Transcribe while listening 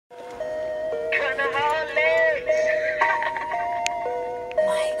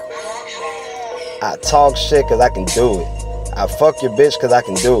I talk shit cause I can do it. I fuck your bitch cause I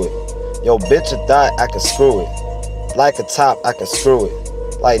can do it. Yo bitch a thought I can screw it. Like a top I can screw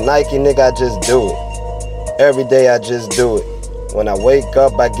it. Like Nike nigga I just do it. Every day I just do it. When I wake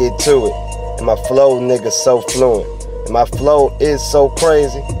up I get to it. And my flow nigga so fluent. And my flow is so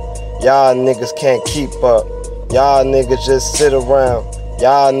crazy. Y'all niggas can't keep up. Y'all niggas just sit around.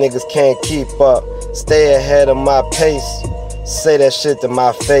 Y'all niggas can't keep up. Stay ahead of my pace. Say that shit to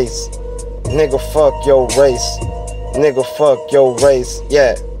my face. Nigga fuck your race. Nigga fuck your race.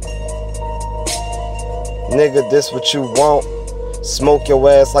 Yeah. Nigga this what you want. Smoke your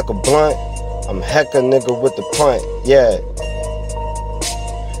ass like a blunt. I'm hecka nigga with the punt. Yeah.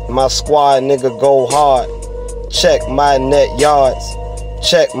 My squad nigga go hard. Check my net yards.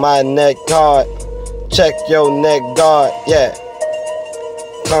 Check my neck guard. Check your neck guard. Yeah.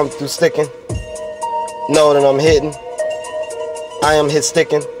 Come through sticking. Know that I'm hitting. I am hit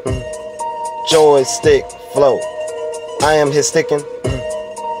sticking. Joystick flow. I am hit sticking.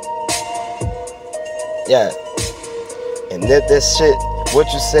 Yeah. And if this shit,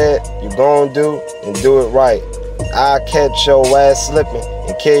 what you said you gon' do, and do it right. I'll catch your ass slipping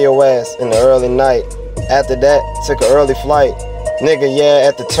and kill your ass in the early night. After that, took an early flight. Nigga, yeah,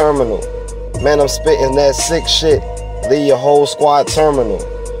 at the terminal. Man, I'm spitting that sick shit. Leave your whole squad terminal.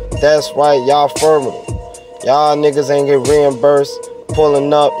 That's right, y'all fertile. Y'all niggas ain't get reimbursed.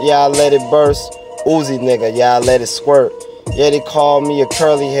 Pulling up, yeah, I let it burst. Uzi nigga, yeah, I let it squirt. Yeah, they call me a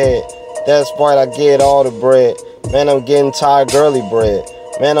curly head. That's right, I get all the bread. Man, I'm getting tired girly bread.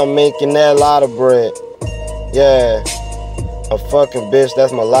 Man, I'm making that lot of bread. Yeah, a fucking bitch,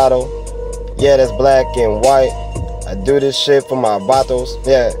 that's mulatto. Yeah, that's black and white. I do this shit for my vatos.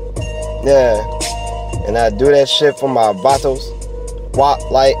 Yeah, yeah. And I do that shit for my vatos.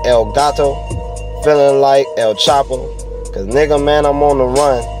 Walk like El Gato. Feeling like El Chapo. Cause nigga, man, I'm on the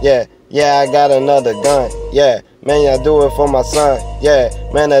run. Yeah, yeah, I got another gun. Yeah, man, I do it for my son. Yeah,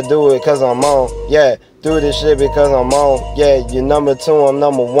 man, I do it cause I'm on. Yeah, do this shit because I'm on. Yeah, you number 2, I'm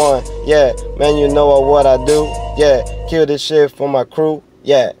number 1. Yeah, man, you know what I do. Yeah, kill this shit for my crew.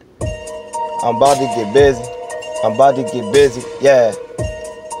 Yeah, I'm about to get busy. I'm about to get busy. Yeah,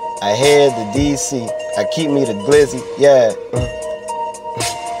 I head to DC. I keep me the glizzy. Yeah,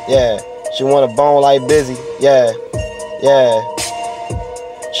 yeah. She want a bone like Busy. Yeah, yeah.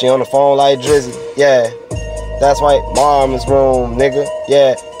 She on the phone like Drizzy. Yeah. That's right, mom's room, nigga.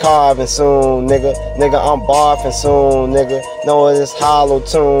 Yeah, carving soon, nigga. Nigga, I'm barfing soon, nigga. No, it's hollow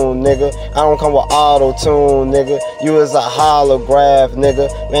tune, nigga. I don't come with auto tune, nigga. You is a holograph,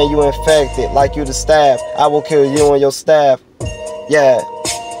 nigga. Man, you infected like you the staff. I will kill you and your staff. Yeah,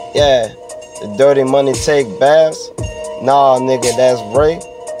 yeah. The dirty money take baths. Nah, nigga, that's rape.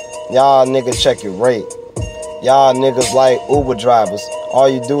 Y'all nigga check your rate. Y'all niggas like Uber drivers. All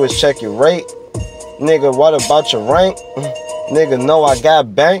you do is check your rate. Nigga, what about your rank? Nigga, know I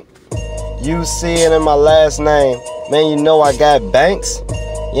got bank. You see it in my last name. Man, you know I got banks.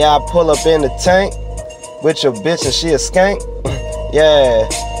 Yeah, I pull up in the tank with your bitch and she a skank. Yeah,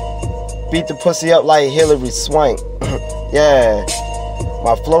 beat the pussy up like Hillary Swank. Yeah,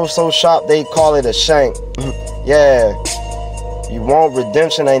 my flow so sharp they call it a shank. Yeah, you want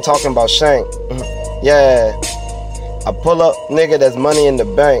redemption, ain't talking about shank. Yeah, I pull up, nigga, that's money in the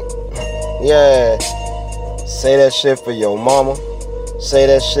bank. Yeah, say that shit for your mama. Say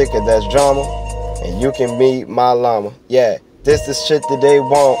that shit cause that's drama. And you can meet my llama. Yeah, this the shit that they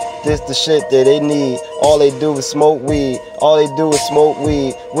want. This the shit that they need. All they do is smoke weed. All they do is smoke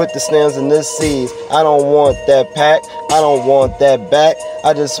weed with the stems and the seeds. I don't want that pack. I don't want that back.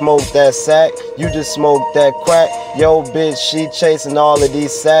 I just smoke that sack. You just smoke that crack. Yo, bitch, she chasing all of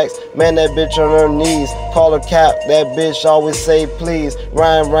these sacks. Man, that bitch on her knees. Call her cap. That bitch always say please.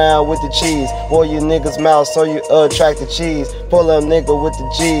 Rhyme round with the cheese. Boy, you niggas mouth so you attract the cheese. Pull up nigga with the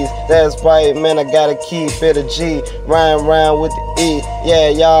G's. That's right, man, I gotta keep it a G. Rhyme round with the E. Yeah,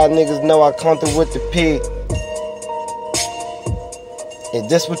 y'all niggas know I come through with the P. Is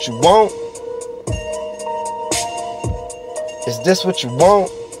this what you want? Is this what you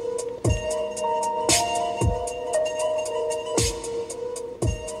want?